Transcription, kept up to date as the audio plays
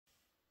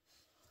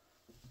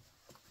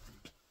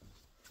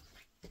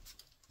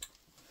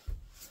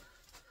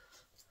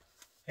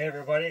Hey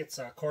everybody, it's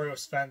Corey with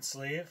Sven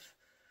Sleeve.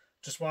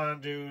 Just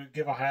wanted to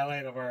give a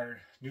highlight of our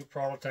new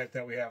prototype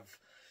that we have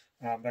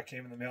that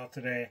came in the mail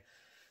today.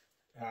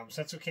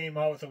 Since we came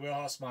out with the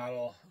wheelhouse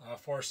model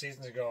 4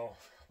 seasons ago,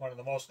 one of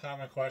the most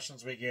common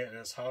questions we get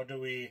is how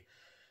do we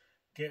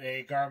get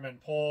a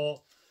Garmin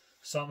pole,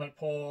 Summit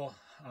pole,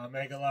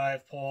 Mega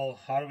Live pole,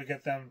 how do we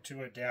get them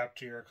to adapt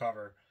to your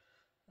cover?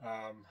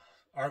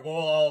 Our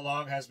goal all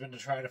along has been to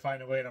try to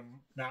find a way to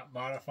not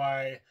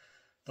modify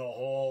the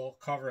whole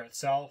cover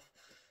itself.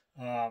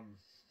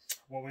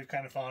 What we've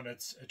kind of found,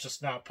 it's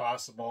just not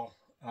possible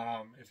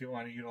if you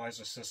want to utilize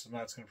a system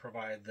that's going to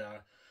provide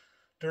the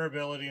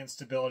durability and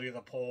stability of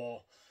the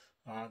pole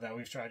that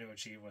we've tried to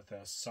achieve with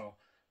this. So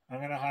I'm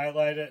going to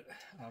highlight it,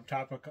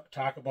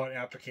 talk about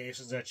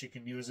applications that you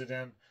can use it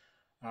in.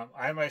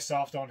 I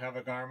myself don't have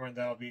a Garmin.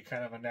 That'll be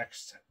kind of a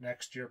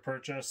next year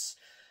purchase,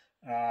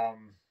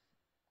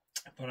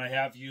 but I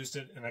have used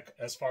it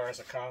as far as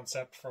a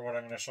concept for what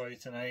I'm going to show you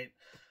tonight.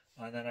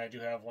 And then I do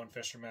have one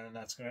fisherman, and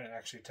that's going to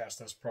actually test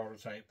this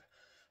prototype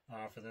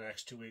for the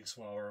next 2 weeks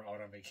while we're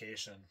out on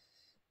vacation.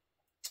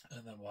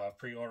 And then we'll have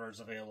pre-orders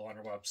available on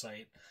our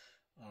website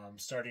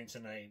starting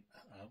tonight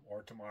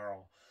or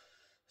tomorrow.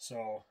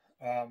 So,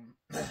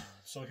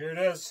 so here it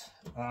is.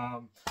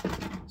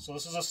 So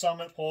this is a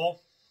Summit pole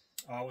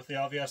with the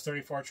LVS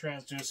 34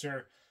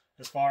 transducer.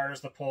 As far as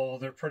the pole,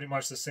 they're pretty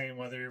much the same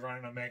whether you're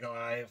running a Mega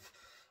Live,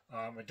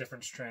 a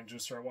different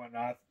transducer or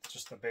whatnot.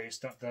 Just the base,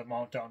 the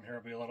mount down here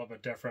will be a little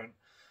bit different,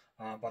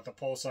 but the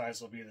pole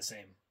size will be the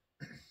same.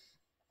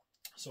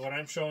 So what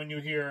I'm showing you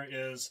here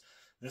is,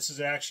 this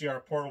is actually our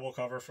portable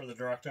cover for the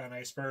direct on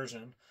ice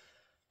version.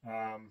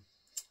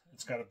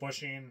 It's got a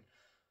bushing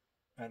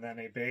and then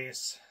a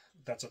base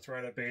that's a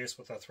threaded base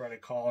with a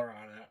threaded collar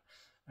on it,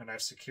 and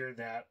I've secured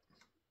that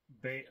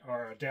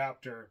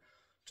adapter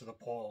to the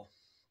pole.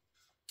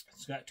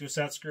 It's got 2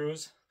 set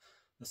screws.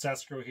 The set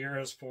screw here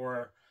is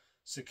for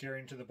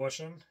securing to the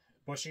bushing.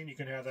 You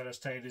can have that as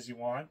tight as you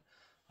want.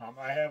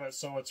 I have it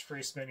so it's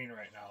free spinning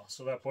right now,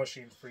 so that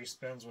bushing free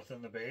spins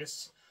within the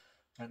base.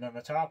 And then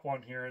the top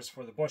one here is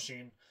for the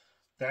bushing.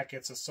 That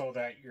gets us so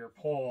that your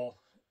pole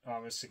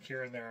is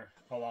secure in there,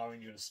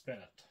 allowing you to spin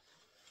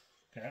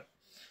it. Okay.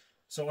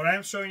 So what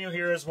I'm showing you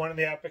here is one of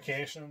the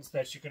applications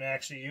that you can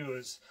actually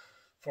use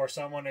for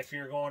someone if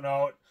you're going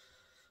out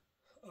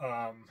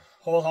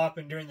hole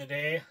hopping during the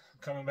day,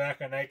 coming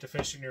back at night to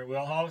fish in your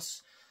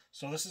wheelhouse.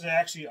 So this is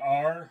actually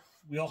our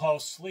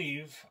wheelhouse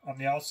sleeve on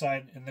the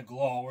outside in the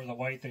glow, or the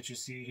white that you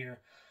see here.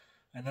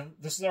 And then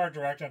this is our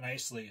direct on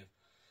ice sleeve.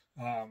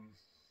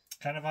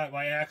 Kind of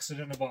by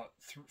accident, about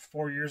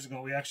 4 years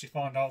ago, we actually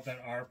found out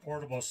that our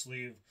portable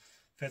sleeve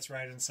fits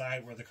right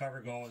inside where the cover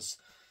goes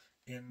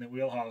in the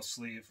wheelhouse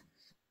sleeve.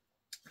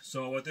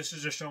 So what this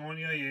is just showing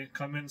you, you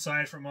come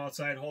inside from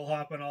outside hole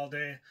hopping all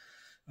day.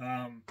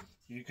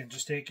 You can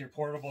just take your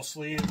portable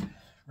sleeve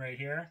right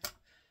here,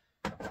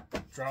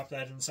 drop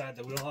that inside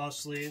the wheelhouse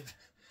sleeve.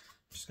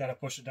 Just got to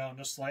push it down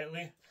just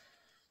slightly,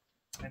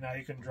 and now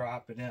you can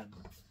drop it in.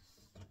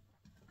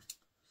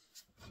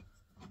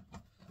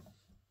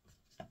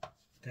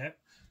 Okay,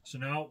 so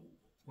now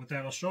what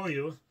that'll show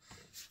you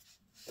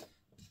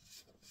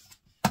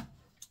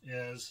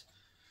is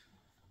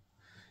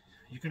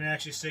you can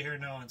actually sit here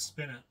now and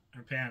spin it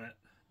or pan it.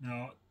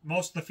 Now,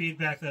 most of the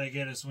feedback that I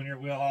get is when your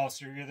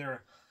wheelhouse, you're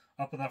either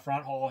up in the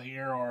front hole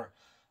here or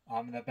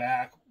in the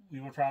back. We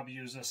would probably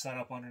use this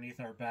setup underneath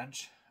our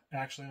bench,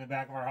 actually in the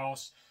back of our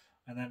house,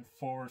 and then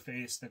forward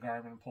face the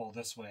Garmin pole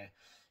this way,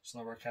 so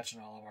that we're catching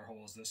all of our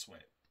holes this way.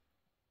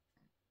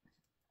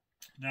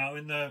 Now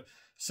in the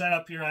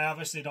setup here, I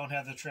obviously don't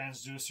have the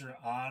transducer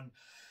on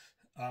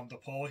the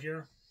pole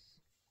here,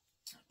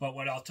 but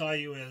what I'll tell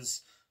you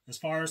is, as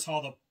far as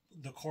how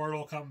the cord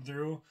will come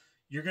through,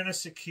 you're going to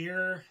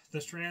secure the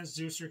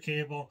transducer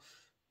cable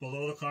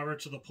below the cover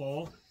to the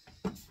pole.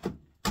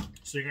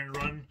 So you're going to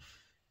run,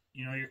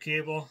 you know, your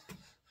cable.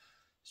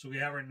 So we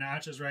have our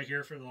notches right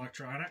here for the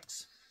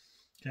electronics.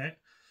 Okay,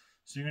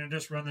 so you're going to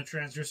just run the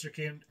transducer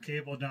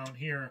cable down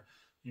here,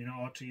 you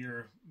know, to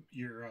your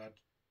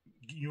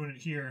unit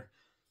here.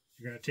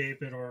 You're going to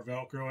tape it or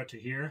Velcro it to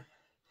here,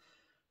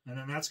 and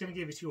then that's going to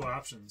give you 2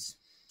 options.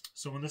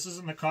 So when this is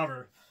in the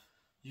cover,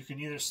 you can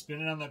either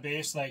spin it on the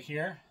base like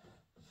here.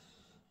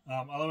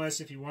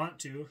 Otherwise, if you want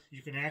to,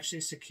 you can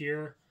actually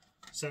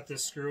set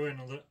this screw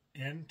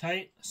in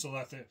tight so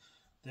that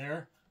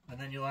there, and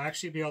then you'll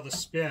actually be able to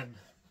spin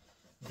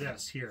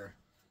this here.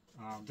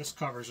 This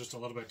cover is just a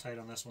little bit tight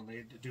on this one.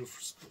 They do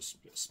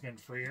spin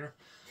freer,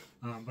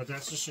 but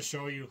that's just to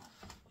show you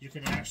you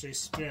can actually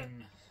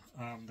spin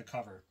the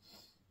cover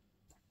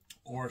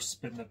or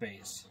spin the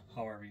base,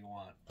 however you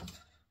want.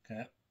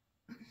 Okay.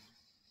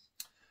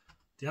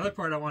 The other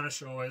part I want to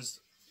show is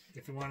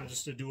if you wanted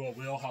just to do a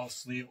wheelhouse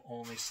sleeve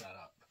only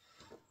setup.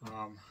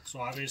 So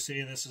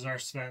obviously this is our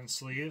Sven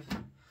sleeve,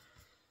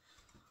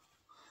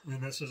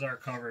 and this is our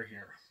cover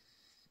here.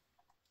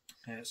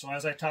 Okay, so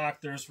as I talk,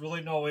 there's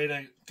really no way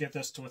to get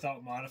this to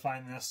without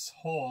modifying this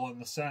hole in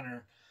the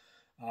center.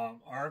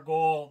 Our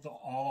goal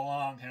all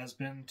along has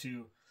been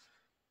to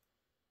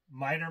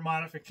minor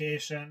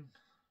modification,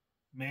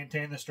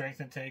 maintain the strength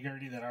and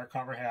integrity that our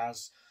cover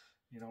has.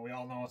 You know, we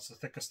all know it's the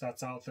thickest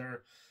that's out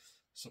there.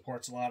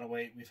 Supports a lot of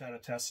weight. We've had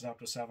it tested up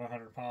to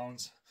 700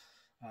 pounds.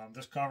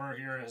 This cover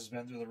here has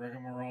been through the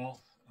rigmarole.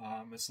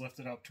 It's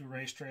lifted up 2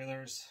 race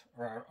trailers,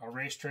 or a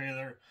race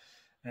trailer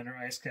and our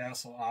ice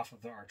castle off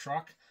of our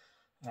truck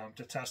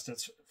to test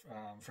its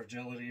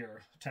fragility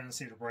or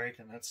tendency to break,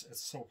 and it's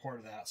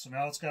supported that. So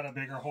now it's got a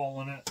bigger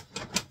hole in it.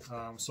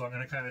 So I'm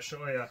going to kind of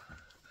show you.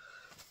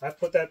 I've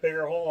put that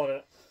bigger hole in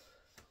it,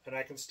 and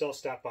I can still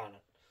step on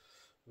it.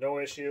 No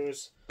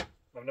issues.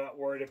 I'm not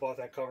worried about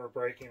that cover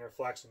breaking or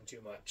flexing too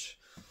much.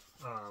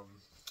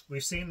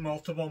 We've seen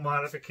multiple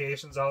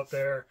modifications out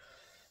there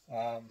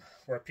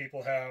where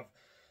people have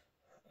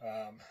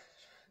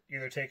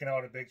either taken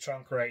out a big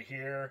chunk right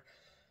here.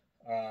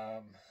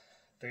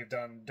 They've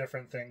done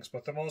different things,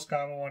 but the most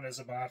common one is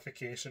a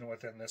modification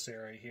within this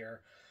area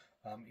here.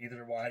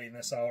 Either widening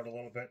this out a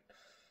little bit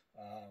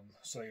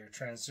so your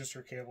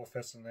transducer cable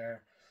fits in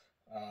there,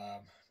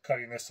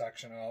 cutting this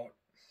section out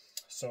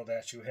so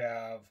that you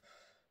have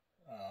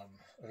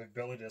the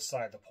ability to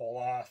slide the pole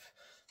off,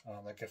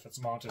 like if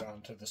it's mounted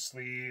onto the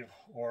sleeve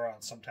or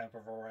on some type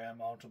of a ram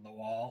mount on the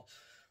wall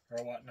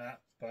or whatnot.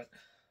 But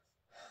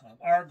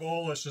our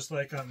goal is just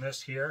like on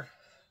this here,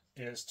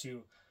 is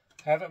to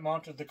have it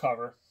mounted the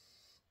cover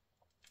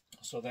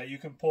so that you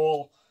can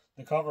pull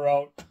the cover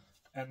out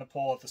and the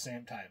pole at the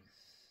same time.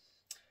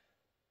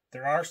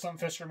 There are some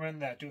fishermen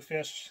that do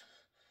fish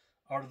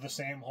out of the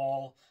same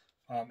hole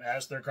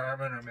as their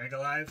Garmin or Mega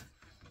Live.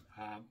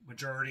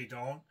 Majority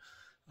don't.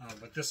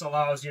 But this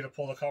allows you to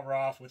pull the cover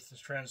off with the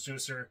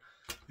transducer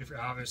if you're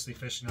obviously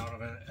fishing out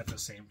of it at the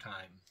same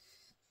time.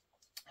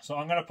 So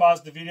I'm going to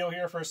pause the video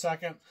here for a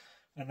second,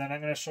 and then I'm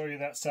going to show you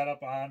that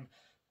setup on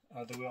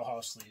the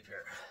wheelhouse sleeve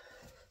here.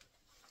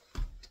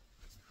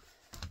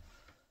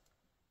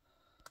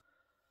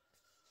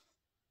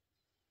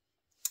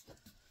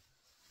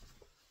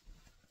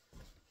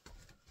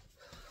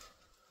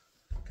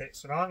 Okay,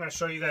 so now I'm going to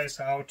show you guys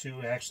how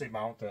to actually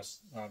mount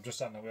this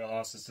just on the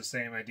wheelhouse. It's the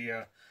same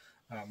idea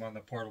on the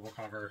portable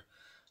cover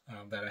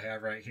that I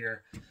have right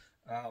here.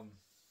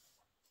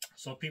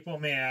 So people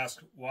may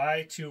ask,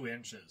 why 2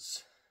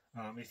 inches?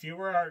 If you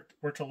were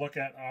to look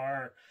at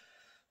our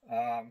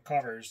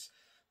covers,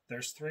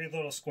 there's 3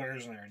 little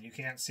squares in there, and you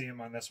can't see them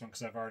on this one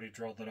because I've already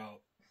drilled it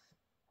out.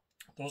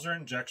 Those are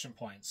injection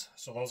points.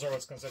 So those are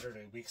what's considered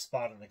a weak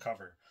spot in the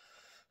cover.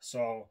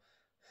 So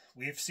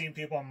we've seen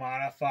people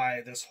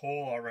modify this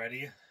hole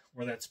already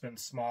where that's been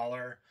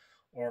smaller,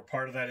 or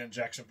part of that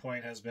injection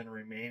point has been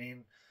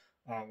remaining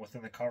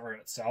within the cover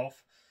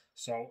itself.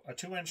 So a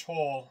 2-inch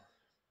hole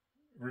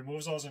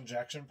removes those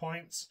injection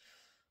points.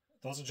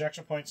 Those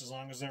injection points, as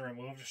long as they're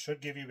removed,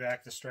 should give you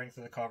back the strength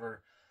of the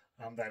cover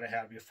that it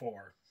had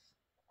before.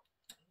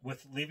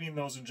 With leaving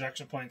those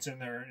injection points in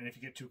there, and if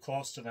you get too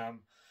close to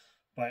them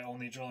by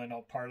only drilling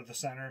out part of the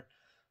center,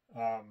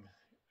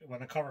 when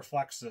the cover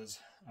flexes,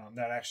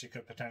 that actually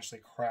could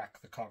potentially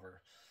crack the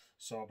cover.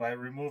 So by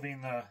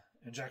removing the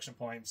injection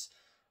points,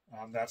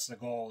 that's the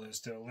goal,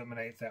 is to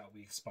eliminate that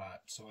weak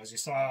spot. So as you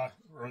saw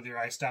earlier,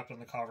 I stepped on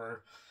the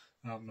cover,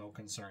 no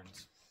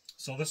concerns.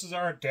 So this is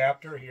our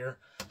adapter here.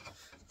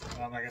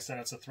 Like I said,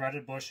 it's a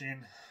threaded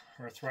bushing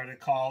or a threaded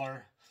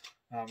collar.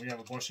 We have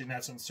a bushing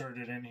that's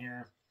inserted in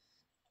here.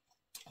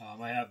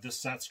 I have this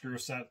set screw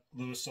set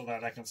loose so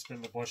that I can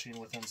spin the bushing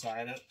with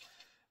inside it.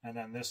 And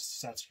then this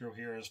set screw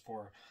here is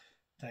for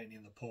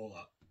tightening the pole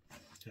up.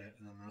 Okay,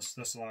 and then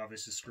this will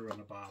obviously screw in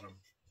the bottom.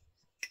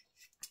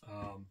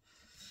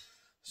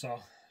 So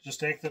just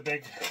take the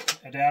big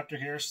adapter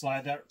here,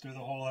 slide that through the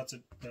hole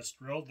that's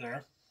drilled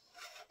there.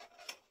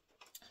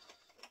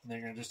 And then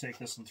you're going to just take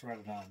this and thread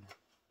it on.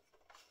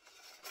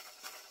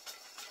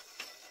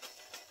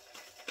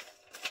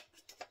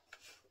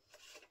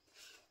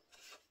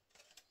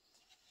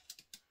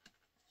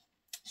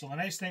 So the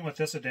nice thing with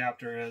this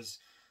adapter is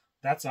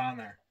that's on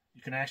there.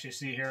 You can actually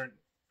see here,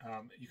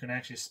 you can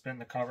actually spin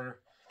the cover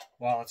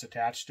while it's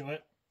attached to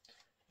it.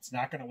 It's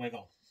not going to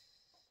wiggle.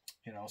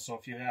 You know, so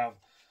if you have,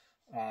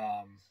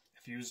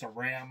 if you used a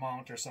ram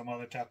mount or some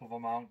other type of a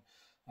mount,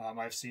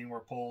 I've seen where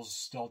poles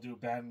still do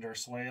bend or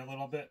sway a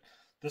little bit.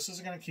 This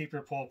is going to keep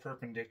your pole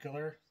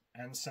perpendicular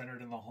and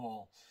centered in the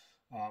hole.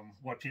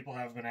 What people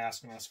have been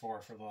asking us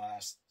for the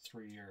last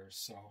 3 years.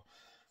 So,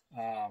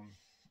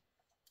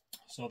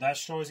 so that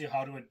shows you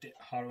how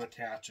to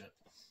attach it.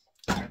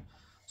 Okay.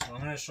 So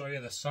I'm going to show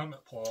you the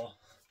summit pole,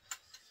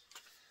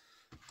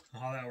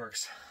 how that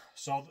works.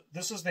 So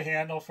this is the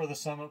handle for the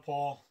summit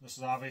pole. This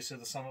is obviously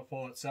the summit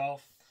pole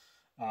itself.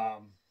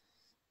 So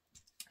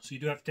you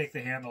do have to take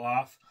the handle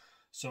off.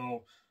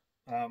 So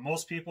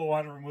most people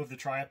want to remove the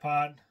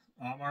tripod.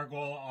 Our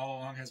goal all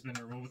along has been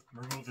to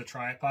remove the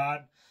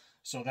tripod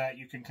so that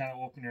you can kind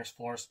of open your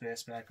floor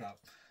space back up.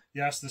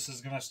 Yes, this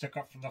is going to stick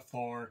up from the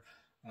floor.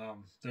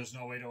 There's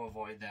no way to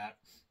avoid that.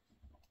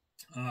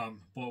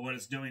 But what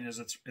it's doing is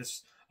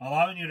it's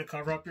allowing you to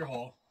cover up your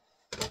hole,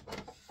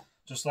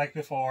 just like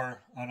before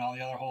on all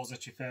the other holes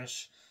that you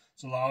fish.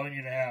 It's allowing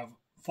you to have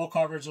full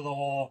coverage of the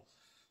hole,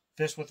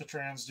 fish with the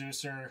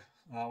transducer,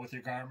 with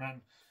your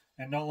Garmin,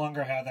 and no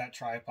longer have that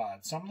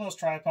tripod. Some of those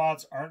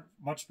tripods aren't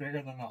much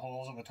bigger than the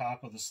holes on the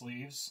top of the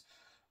sleeves,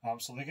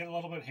 so they get a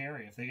little bit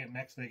hairy. If they get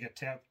nicked, they get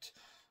tipped.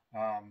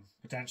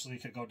 Potentially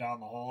could go down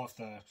the hole if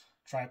the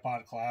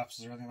tripod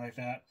collapses or anything like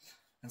that.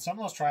 And some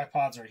of those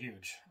tripods are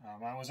huge.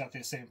 I was at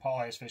the St. Paul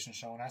Ice Fishing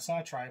Show, and I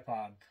saw a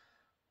tripod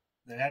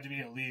that had to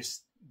be at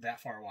least that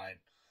far wide.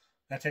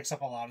 That takes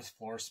up a lot of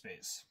floor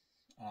space.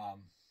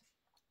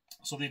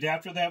 So the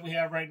adapter that we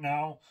have right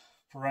now,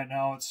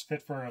 it's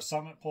fit for a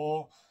Summit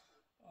pole.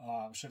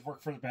 Should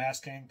work for the Bass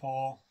King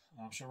pole.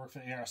 Should work for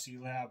the ARC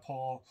Lab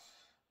pole.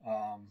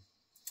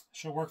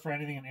 Should work for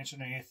anything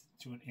 1.1/8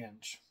 to 1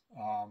 inch.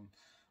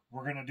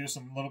 We're going to do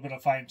some little bit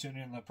of fine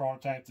tuning in the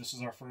prototype. This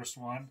is our first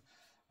one.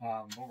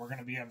 But we're going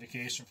to be on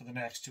vacation for the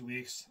next 2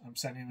 weeks. I'm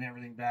sending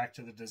everything back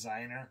to the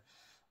designer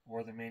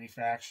or the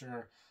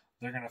manufacturer.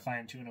 They're going to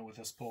fine tune it with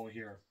this pole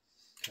here.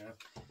 Okay.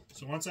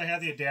 So once I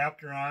have the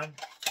adapter on,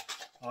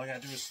 all I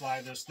got to do is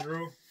slide this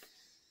through.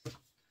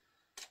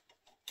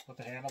 Put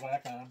the handle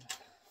back on.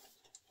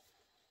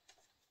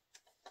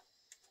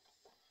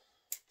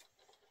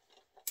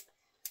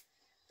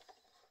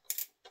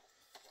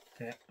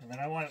 Okay, and then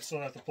I want it so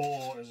that the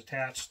pole is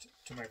attached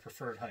to my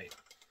preferred height.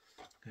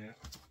 Okay,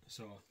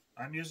 so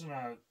I'm using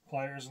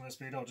pliers in this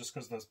video just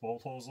because this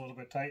bolt hole is a little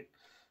bit tight.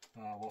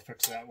 We'll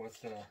fix that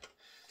with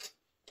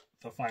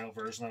the final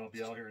version that'll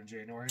be out here in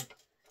January.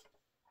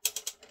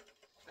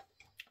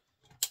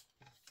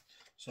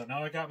 So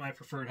now I got my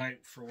preferred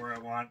height for where I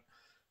want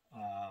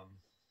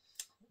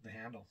the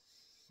handle.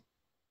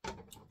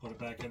 Put it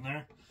back in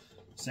there.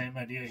 Same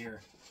idea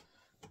here.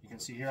 You can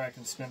see here I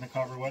can spin the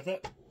cover with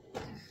it.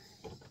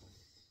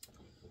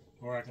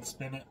 Or I can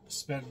spin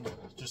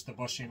just the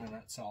bushing in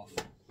itself.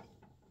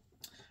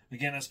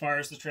 Again, as far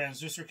as the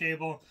transducer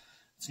cable,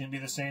 it's going to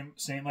be the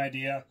same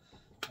idea.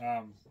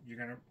 You're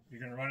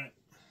gonna run it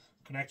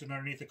connected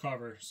underneath the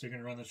cover. So you're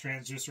gonna run the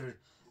transducer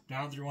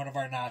down through one of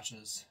our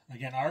notches.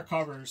 Again, our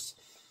covers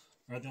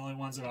are the only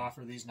ones that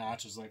offer these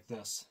notches like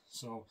this.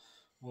 So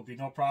will be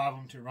no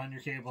problem to run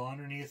your cable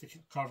underneath the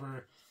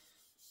cover.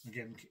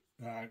 Again,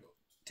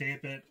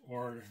 tape it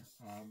or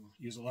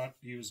use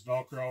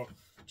Velcro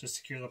to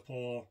secure the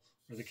pole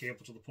or the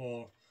cable to the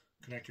pole,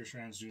 connect your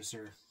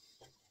transducer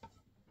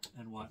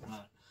and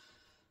whatnot.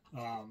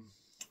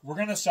 We're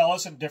going to sell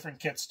this in different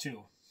kits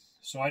too.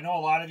 So I know a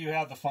lot of you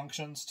have the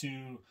functions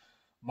to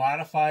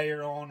modify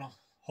your own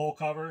hole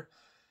cover.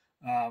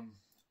 I'm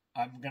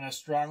going to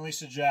strongly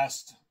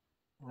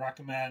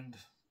recommend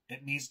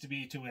it needs to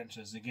be 2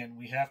 inches. Again,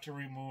 we have to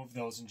remove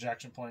those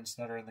injection points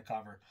that are in the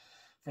cover.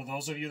 For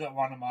those of you that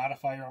want to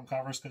modify your own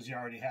covers because you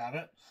already have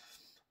it,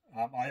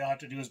 all you have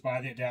to do is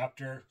buy the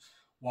adapter,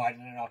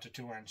 widen it out to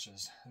 2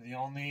 inches. The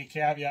only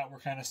caveat we're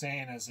kind of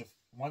saying is if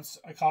once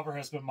a cover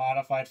has been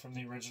modified from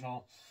the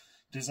original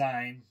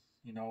design,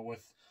 you know,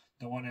 with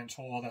the 1 inch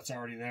hole that's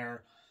already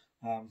there,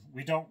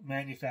 we don't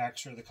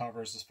manufacture the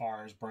covers as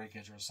far as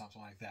breakage or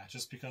something like that,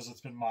 just because it's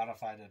been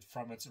modified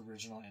from its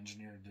original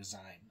engineered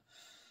design.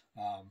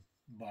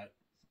 But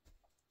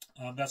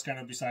that's kind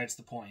of besides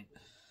the point.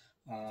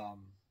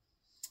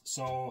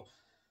 So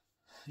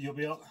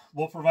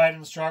we'll provide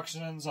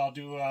instructions. I'll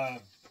do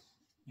a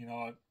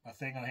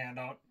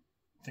handout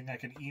thing I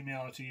can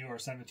email it to you or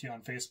send it to you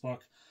on Facebook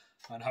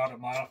on how to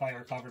modify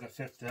your cover to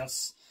fit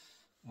this.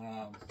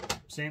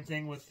 Same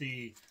thing with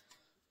the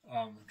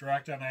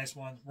direct on ice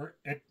one.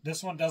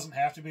 This one doesn't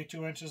have to be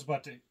 2 inches,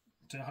 but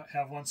to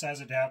have one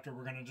size adapter,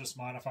 we're going to just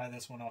modify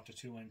this one out to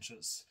 2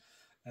 inches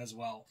as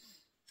well.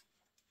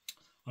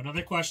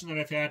 Another question that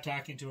I've had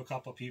talking to a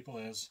couple people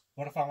is,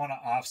 what if I want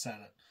to offset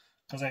it?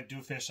 Because I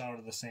do fish out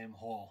of the same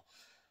hole.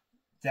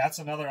 That's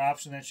another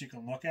option that you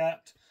can look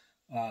at.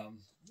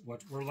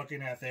 What we're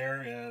looking at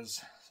there is,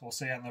 we'll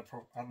say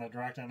on the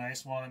direct on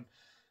ice one,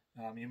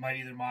 you might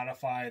either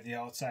modify the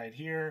outside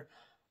here,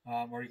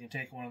 or you can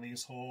take one of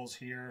these holes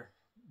here,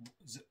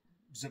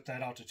 zip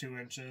that out to 2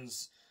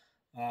 inches,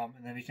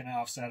 and then you can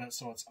offset it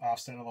so it's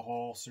offset of the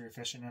hole, so you're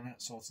fishing in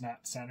it, so it's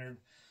not centered.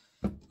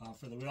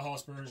 For the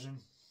wheelhouse version,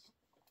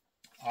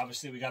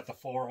 obviously we got the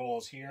 4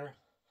 holes here.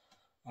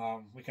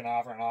 We can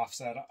offer an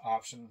offset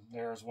option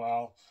there as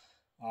well.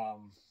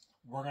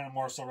 We're going to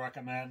more so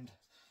recommend,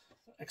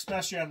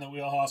 especially on the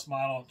wheelhouse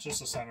model,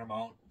 just a center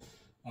mount.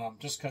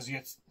 Just because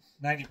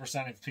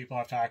 90% of people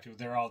I've talked to,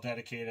 they're all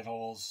dedicated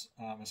holes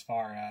as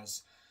far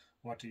as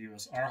what to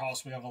use. Our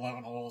house, we have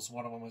 11 holes.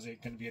 One of them is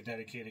going to be a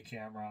dedicated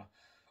camera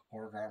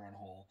or Garmin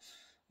hole.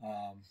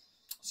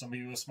 Some of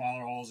you with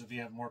smaller holes, if you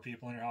have more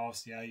people in your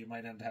house, yeah, you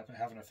might end up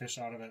having a fish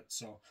out of it.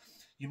 So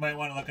you might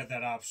want to look at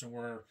that option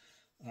where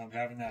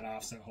having that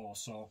offset hole.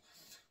 So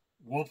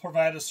we'll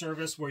provide a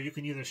service where you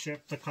can either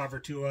ship the cover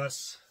to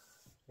us,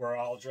 where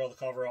I'll drill the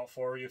cover out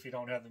for you if you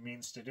don't have the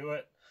means to do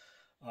it.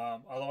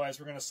 Otherwise,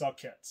 we're going to sell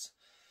kits.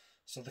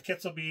 So the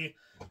kits will be,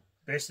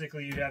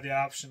 basically you have the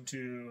option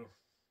to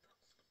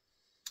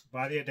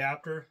buy the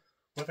adapter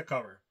with a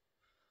cover,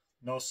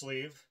 no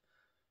sleeve.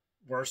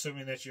 We're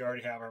assuming that you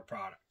already have our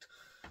product.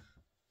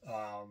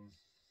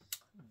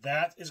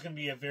 That is going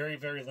to be a very,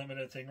 very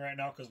limited thing right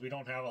now because we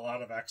don't have a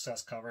lot of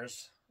excess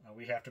covers.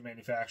 we have to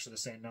manufacture the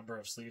same number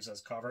of sleeves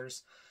as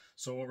covers.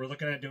 So what we're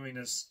looking at doing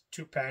is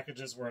 2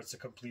 packages where it's a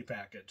complete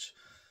package.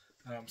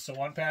 So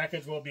one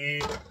package will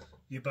be,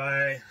 you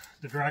buy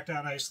the direct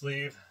on ice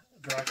sleeve,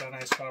 direct on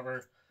ice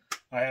cover.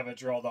 I have it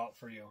drilled out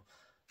for you.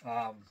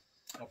 I'll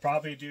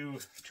probably do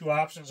 2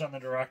 options on the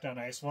direct on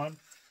ice one.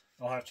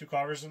 I'll have 2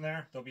 covers in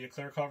there. There'll be a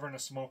clear cover and a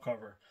smoke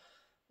cover.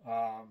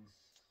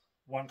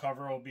 One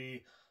cover will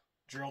be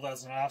drilled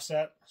as an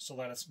offset so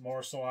that it's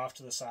more so off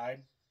to the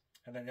side.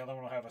 And then the other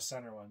one will have a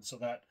center one so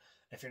that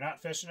if you're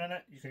not fishing in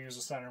it, you can use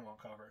the center one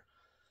cover.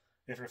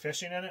 If you're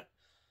fishing in it,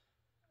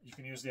 you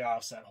can use the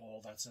offset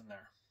hole that's in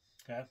there.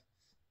 Okay?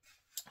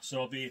 So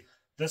it'll be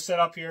this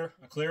setup here,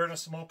 a clear and a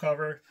smoke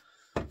cover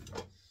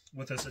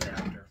with this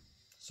adapter.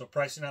 So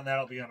pricing on that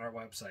will be on our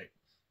website.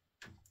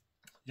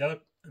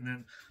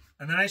 And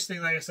the nice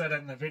thing, like I said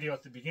in the video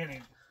at the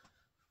beginning,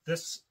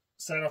 this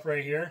setup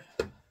right here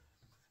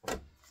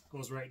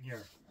goes right in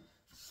here.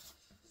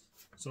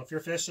 So if you're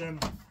fishing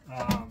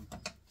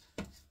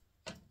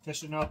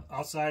up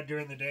outside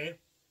during the day,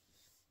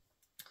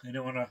 you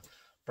don't want to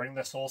bring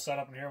this whole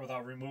setup in here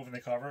without removing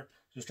the cover,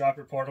 just drop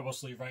your portable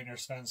sleeve right in your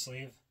Sven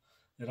sleeve.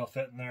 It'll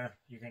fit in there.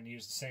 You can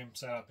use the same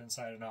setup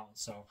inside and out.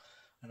 So,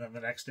 and then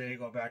the next day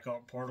go back out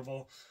in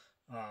portable,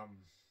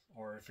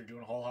 or if you're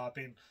doing hole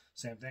hopping,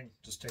 same thing.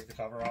 Just take the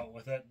cover out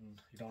with it,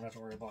 and you don't have to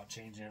worry about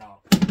changing it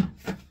out.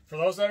 For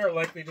those that are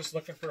likely just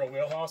looking for a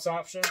wheelhouse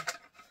option,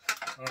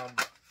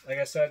 like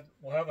I said,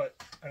 we'll have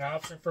an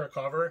option for a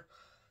cover,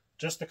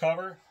 just the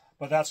cover,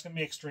 but that's going to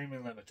be extremely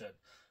limited,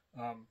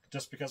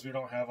 just because we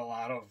don't have a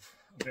lot of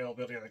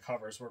availability of the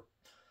covers.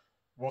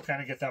 We'll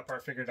kind of get that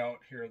part figured out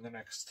here in the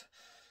next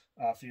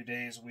few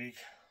days, week,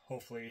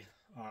 hopefully,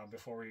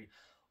 before we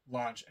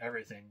launch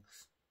everything.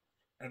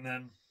 And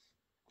then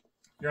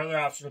your other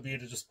option will be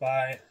to just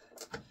buy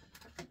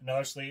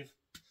another sleeve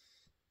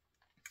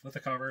with the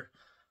cover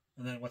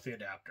and then with the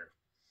adapter.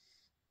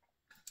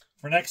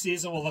 For next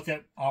season, we'll look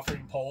at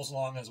offering poles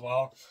along as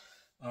well,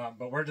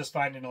 but we're just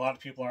finding a lot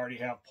of people already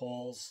have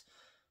poles.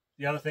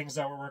 The other things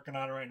that we're working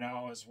on right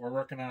now is we're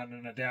working on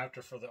an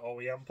adapter for the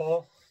OEM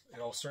pole.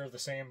 It'll serve the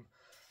same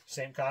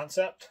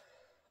concept.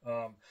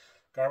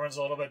 Garmin's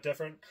a little bit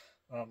different.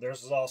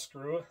 Theirs is all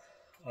screw,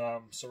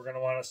 so we're going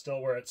to want it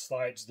still where it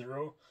slides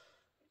through.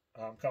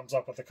 Comes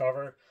up with the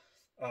cover.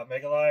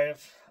 Mega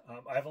Live,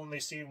 I've only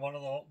seen one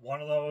of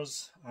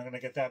those. I'm going to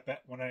get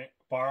that when I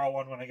borrow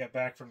one when I get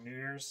back from New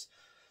Year's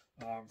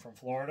from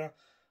Florida,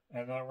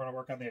 and then we're going to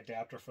work on the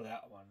adapter for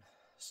that one.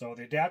 So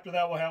the adapter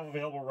that we'll have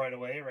available right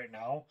away, right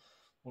now,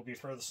 will be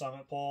for the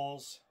Summit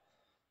poles,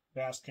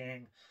 Bass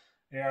King,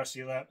 ARC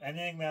Lap,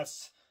 anything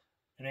that's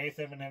 1/8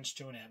 of an inch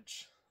to an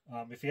inch.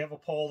 If you have a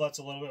pole that's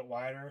a little bit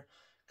wider,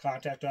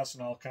 contact us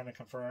and I'll kind of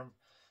confirm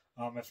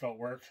if it'll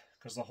work,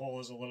 because the hole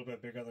is a little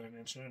bit bigger than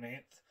 1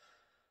 1/8.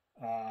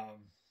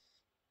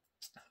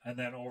 And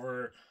then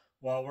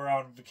while we're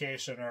on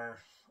vacation,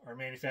 our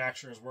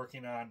manufacturer is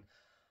working on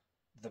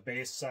the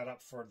base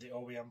setup for the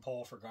OEM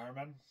pole for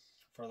Garmin,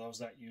 for those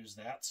that use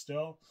that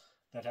still,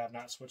 that have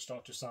not switched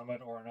out to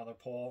Summit or another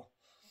pole.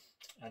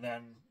 And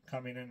then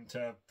coming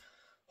into,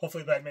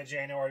 hopefully by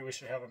mid-January, we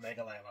should have a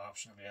Mega Live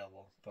option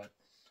available. But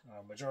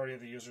majority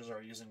of the users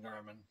are using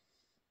Garmin.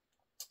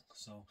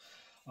 So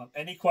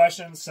any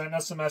questions, send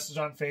us a message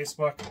on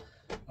Facebook.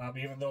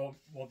 Even though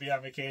we'll be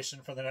on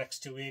vacation for the next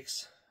 2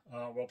 weeks,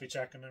 we'll be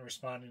checking and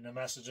responding to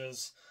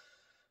messages.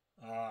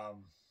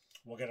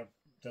 We'll get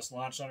this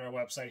launched on our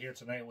website here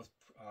tonight with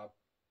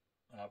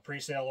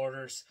pre-sale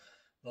orders.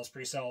 Those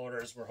pre-sale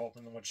orders we're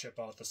hoping would ship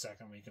out the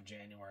 2nd week of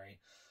January,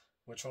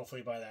 which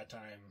hopefully by that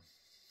time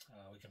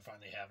we can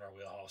finally have our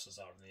wheelhouses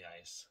out in the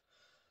ice.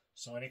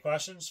 So any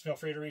questions, feel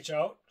free to reach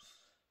out.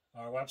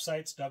 Our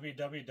website's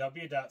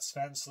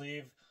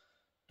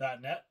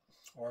www.svensleeve.net,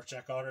 or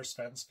check out our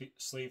Sven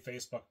Sleeve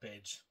Facebook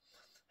page.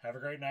 Have a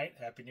great night.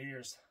 Happy New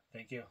Year's.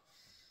 Thank you.